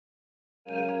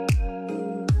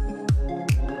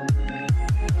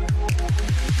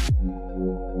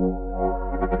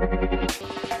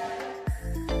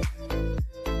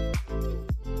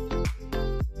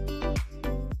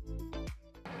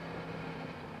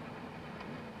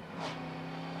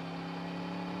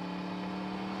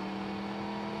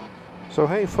So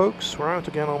hey folks, we're out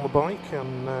again on the bike,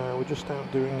 and we're just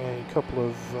out doing a couple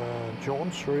of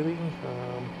jaunts really.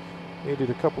 Needed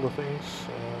a couple of things.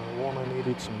 One, I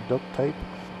needed some duct tape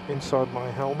inside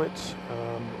my helmet.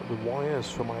 The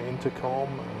wires for my intercom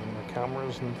and the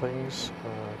cameras and things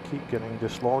keep getting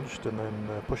dislodged and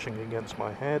then pushing against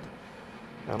my head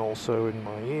and also in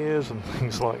my ears and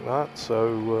things like that.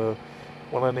 So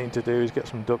what I need to do is get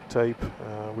some duct tape,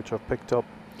 which I've picked up,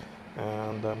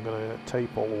 and I'm going to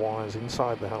tape all the wires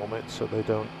inside the helmet so they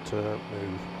don't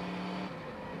move.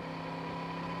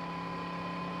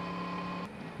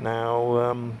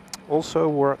 Now also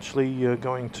we're actually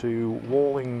going to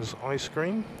Wallings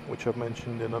IceCream, which I've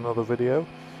mentioned in another video,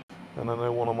 and I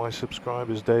know one of my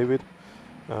subscribers, David,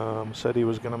 said he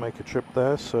was going to make a trip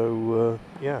there. So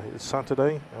yeah, it's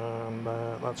Saturday, and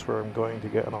that's where I'm going to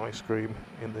get an ice cream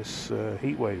in this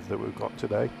heat wave that we've got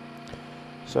today.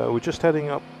 So we're just heading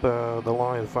up the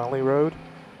Lythe Valley Road,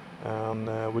 and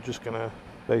we're just going to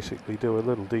basically do a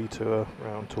little detour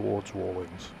around towards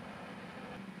Wallings.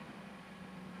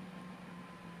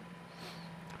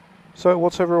 So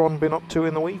what's everyone been up to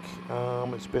in the week?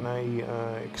 It's been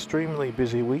a extremely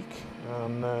busy week,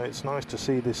 and it's nice to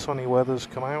see the sunny weather's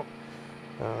come out.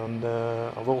 And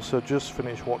I've also just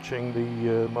finished watching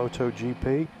the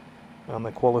MotoGP and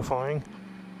the qualifying.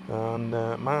 And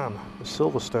man, the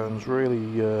Silverstone's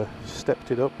really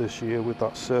stepped it up this year with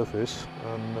that surface,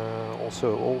 and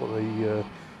also all of the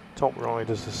top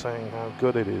riders are saying how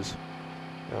good it is,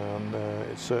 and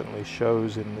it certainly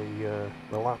shows in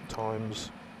the lap times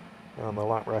and the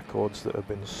lap records that have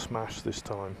been smashed this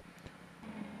time.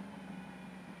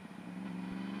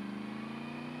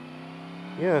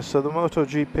 Yeah, so the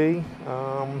MotoGP,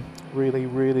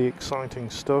 really exciting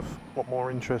stuff, a lot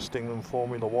more interesting than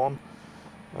Formula 1.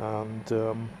 And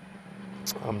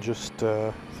I'm just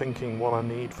thinking what I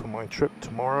need for my trip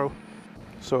tomorrow.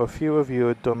 So a few of you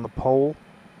had done the poll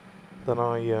that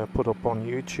I put up on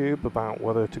YouTube about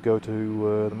whether to go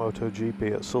to the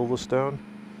MotoGP at Silverstone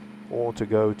or to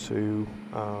go to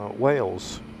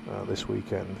Wales this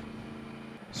weekend.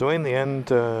 So in the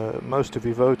end, most of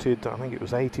you voted. I think it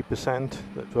was 80%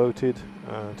 that voted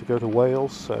to go to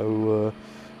Wales. So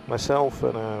myself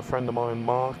and a friend of mine,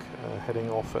 Mark,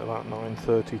 heading off at about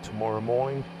 9:30 tomorrow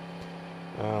morning,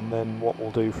 and then what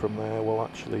we'll do from there, we'll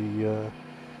actually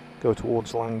go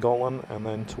towards Llangollen and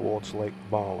then towards Lake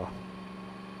Bala.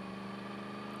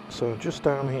 So just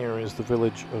down here is the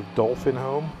village of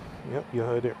Dolphinholme. Yep, you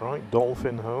heard it right,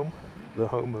 Dolphinholme, the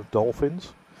home of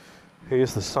dolphins.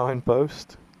 Here's the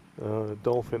signpost,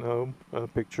 Dolphinholme, and a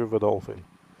picture of a dolphin.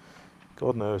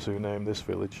 God knows who named this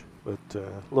village, but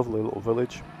lovely little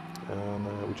village, and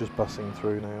we're just passing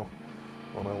through now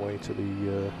on our way to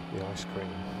the ice cream,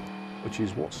 which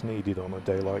is what's needed on a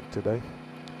day like today.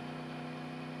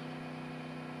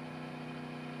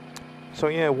 So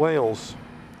yeah, Wales.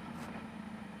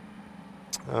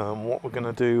 What we're going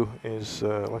to do is,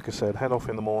 like I said, head off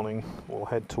in the morning. We'll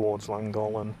head towards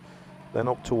Llangollen, then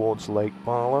up towards Lake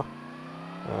Bala.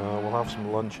 We'll have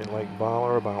some lunch in Lake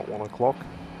Bala about 1 o'clock.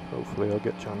 Hopefully I'll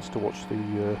get a chance to watch the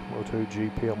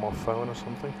MotoGP on my phone or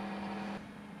something.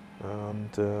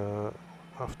 And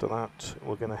after that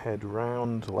we're going to head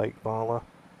round Lake Bala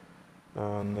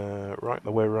and right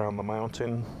the way around the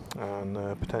mountain, and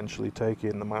potentially take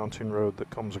in the mountain road that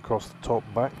comes across the top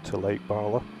back to Lake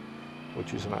Bala,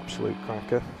 which is an absolute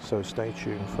cracker, so stay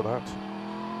tuned for that.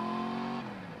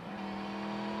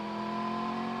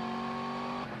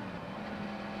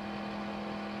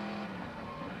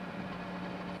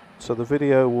 So the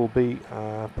video will be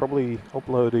probably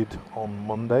uploaded on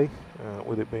Monday,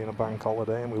 with it being a bank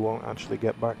holiday, and we won't actually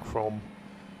get back from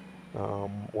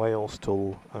Wales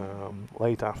till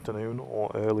late afternoon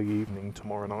or early evening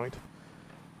tomorrow night.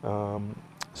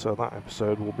 So that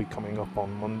episode will be coming up on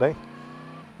Monday.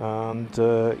 And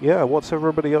yeah, what's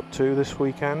everybody up to this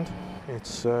weekend?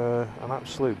 It's an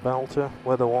absolute belter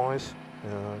weather-wise.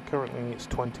 Currently it's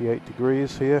 28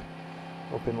 degrees here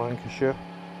up in Lancashire.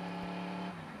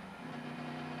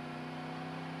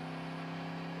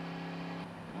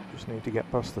 Just need to get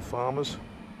past the farmers.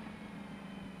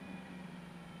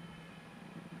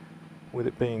 With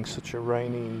it being such a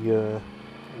rainy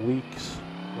weeks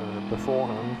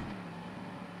beforehand,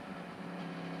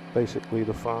 basically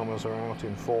the farmers are out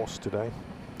in force today.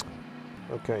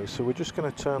 Okay, so we're just going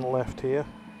to turn left here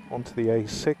onto the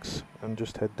A6 and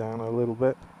just head down a little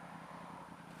bit.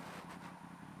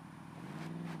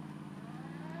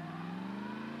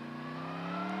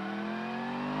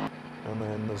 And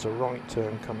then there's a right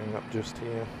turn coming up just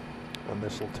here, and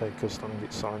this will take us, I think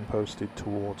it's signposted,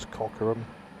 towards Cockerham,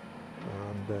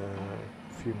 and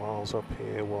a few miles up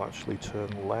here we'll actually turn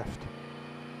left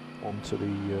onto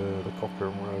the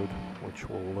Cockerham Road, which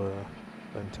will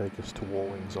then take us to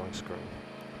Wallings Ice Cream.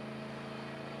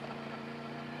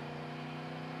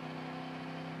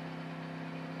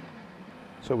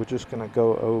 So we're just going to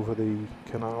go over the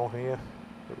canal here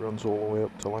that runs all the way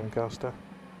up to Lancaster,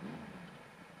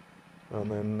 and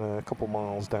then a couple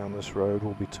miles down this road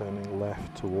we'll be turning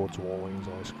left towards Wallings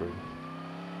Ice Cream.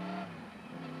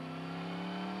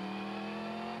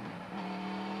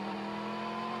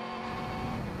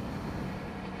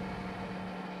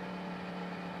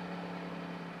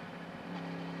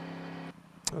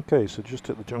 Okay, so just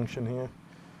at the junction here,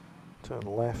 turn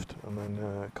left, and then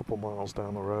a couple miles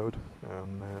down the road,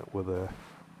 and we're there.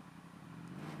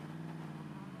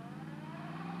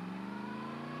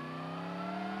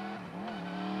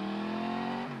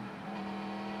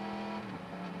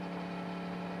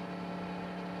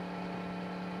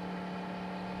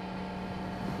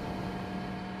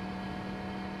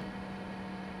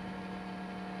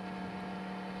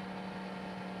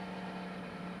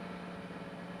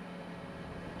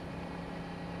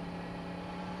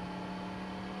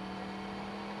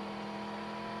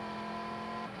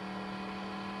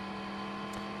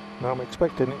 Now I'm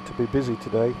expecting it to be busy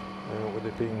today, with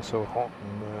it being so hot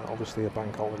and obviously a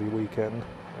bank holiday weekend,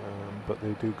 but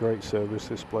they do great service,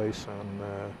 this place,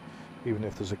 and even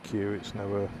if there's a queue it's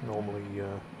never normally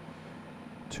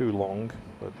too long,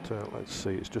 but let's see,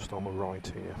 it's just on the right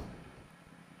here.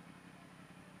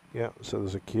 Yeah, so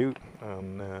there's a queue,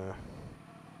 and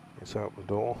it's out the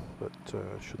door, but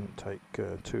shouldn't take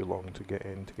too long to get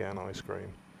in to get an ice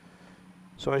cream.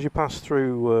 So as you pass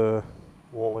through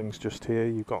Wallings just here,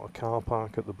 you've got a car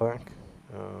park at the back,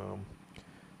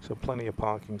 so plenty of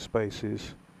parking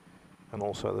spaces, and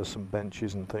also there's some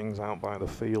benches and things out by the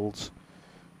fields.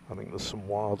 I think there's some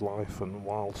wildlife and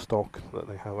wild stock that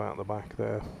they have out the back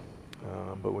there,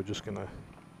 but we're just going to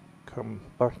come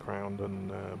back round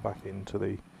and back into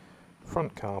the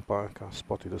front car park. I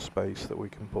spotted a space that we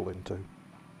can pull into.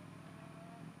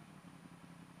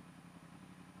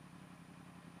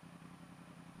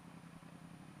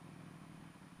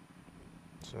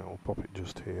 So I'll pop it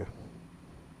just here.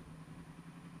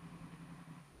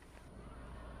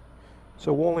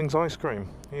 So Wallings Ice Cream,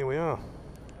 here we are,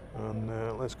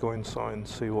 and let's go inside and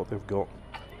see what they've got.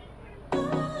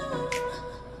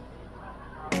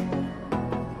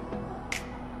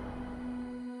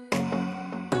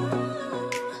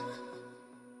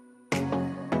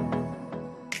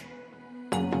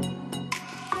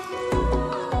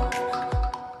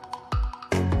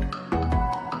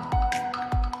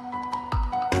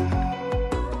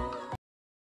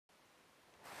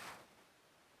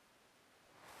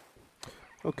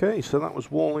 Okay, so that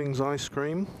was Wallings Ice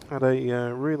Cream. Had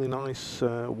a really nice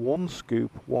 1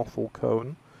 scoop waffle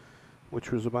cone,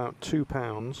 which was about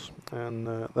 £2,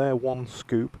 and their 1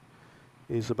 scoop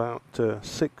is about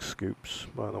 6 scoops,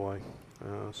 by the way.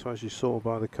 So as you saw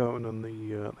by the cone and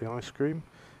the ice cream,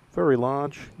 very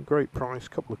large, great price,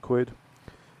 couple of quid,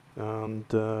 and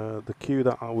the queue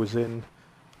that I was in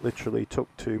literally took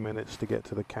 2 minutes to get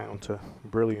to the counter.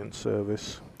 Brilliant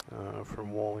service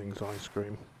from Wallings Ice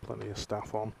Cream, plenty of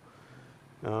staff on,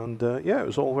 and yeah, it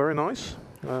was all very nice.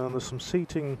 There's some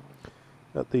seating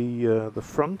at the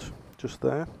front just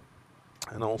there,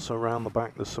 and also around the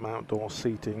back there's some outdoor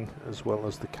seating, as well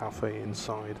as the cafe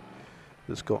inside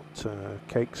that's got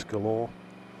cakes galore,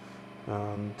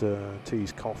 and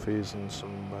teas, coffees, and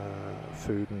some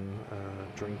food and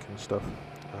drink and stuff.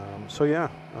 So yeah,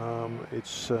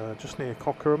 it's just near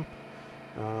Cockerham,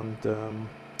 and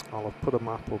I'll have put a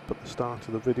map up at the start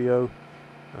of the video,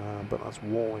 but that's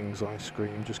Wallings Ice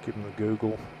Cream. Just give them a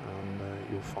Google and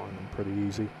you'll find them pretty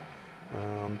easy.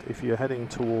 And if you're heading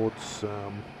towards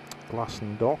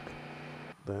Glasson Dock,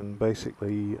 then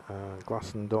basically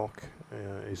Glasson Dock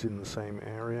is in the same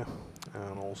area,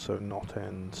 and also Knott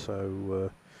End,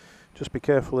 so just be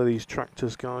careful of these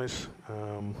tractors, guys.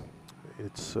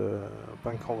 It's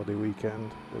bank holiday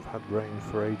weekend, they've had rain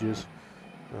for ages,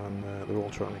 and they're all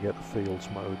trying to get the fields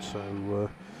mowed, so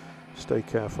stay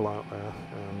careful out there,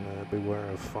 and beware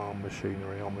of farm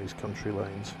machinery on these country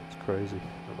lanes. It's crazy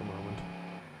at the moment.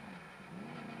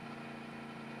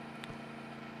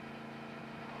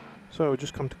 So we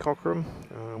just come to Cockerham,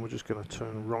 we're just going to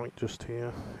turn right just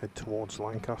here, head towards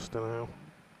Lancaster now,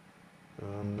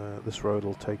 and this road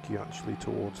will take you actually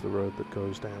towards the road that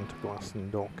goes down to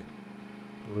Glasson Dock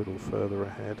a little further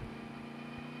ahead.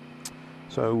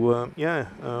 So yeah,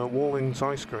 Wallings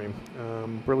Ice Cream,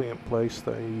 brilliant place.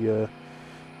 They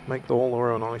make all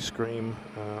their own ice cream,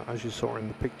 as you saw in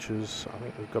the pictures. I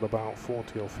think they've got about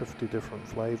 40 or 50 different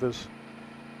flavours,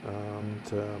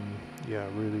 and yeah,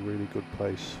 really good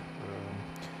place.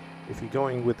 If you're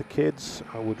going with the kids,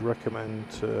 I would recommend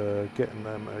getting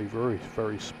them a very,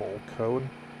 very small cone,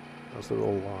 as they're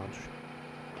all large.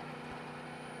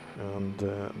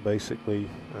 And basically,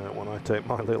 when I take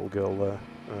my little girl there,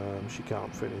 she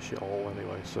can't finish it all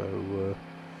anyway, so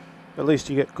at least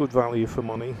you get good value for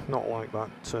money, not like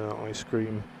that ice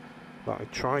cream that I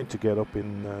tried to get up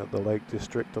in the Lake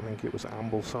District. I think it was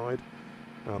Ambleside,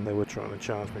 and they were trying to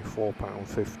charge me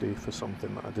 £4.50 for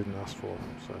something that I didn't ask for.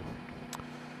 So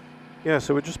yeah,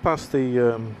 so we're just past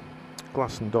the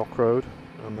Glass and Dock Road,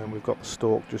 and then we've got the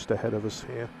Stalk just ahead of us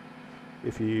here.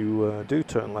 If you do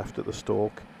turn left at the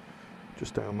Stalk,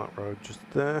 just down that road just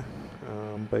there,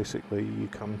 basically you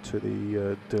come to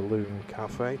the Deloon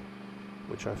Cafe,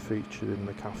 which I featured in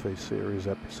the Cafe Series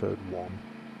episode 1.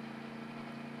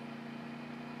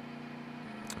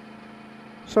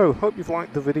 So, hope you've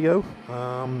liked the video.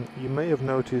 You may have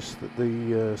noticed that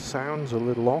the sound's a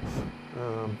little off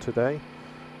today,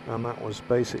 and that was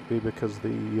basically because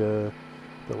the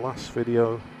last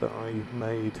video that I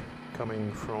made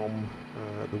coming from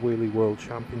the Wheelie World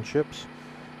Championships,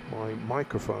 my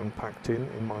microphone packed in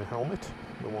my helmet,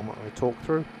 the one that I talked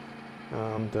through,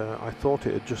 and I thought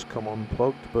it had just come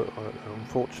unplugged, but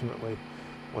unfortunately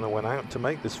when I went out to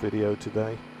make this video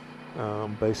today,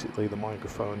 basically the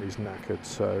microphone is knackered,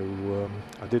 so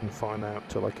I didn't find out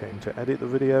till I came to edit the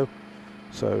video.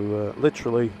 So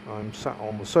literally I'm sat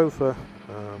on the sofa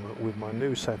with my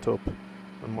new setup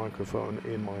and microphone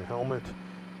in my helmet,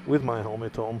 with my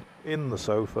helmet on, in the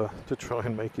sofa, to try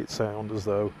and make it sound as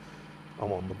though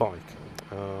I'm on the bike.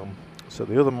 So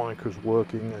the other mic was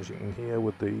working, as you can hear,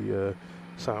 with the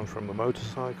sound from the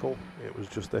motorcycle. It was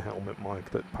just the helmet mic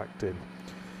that packed in.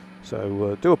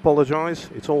 So do apologise,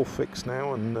 it's all fixed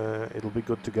now, and it'll be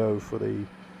good to go for the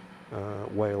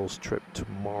Wales trip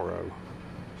tomorrow.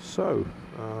 So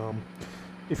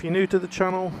if you're new to the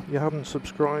channel, you haven't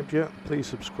subscribed yet, please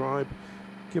subscribe,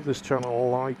 give this channel a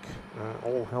like,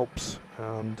 all helps,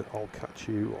 and I'll catch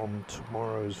you on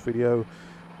tomorrow's video,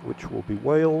 which will be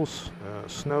Wales,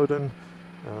 Snowdon,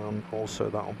 and also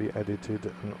that will be edited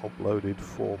and uploaded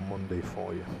for Monday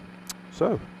for you.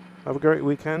 So have a great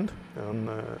weekend, and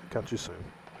catch you soon.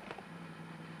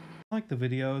 Like the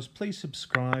videos, please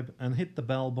subscribe and hit the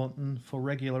bell button for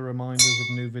regular reminders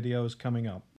of new videos coming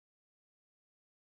up.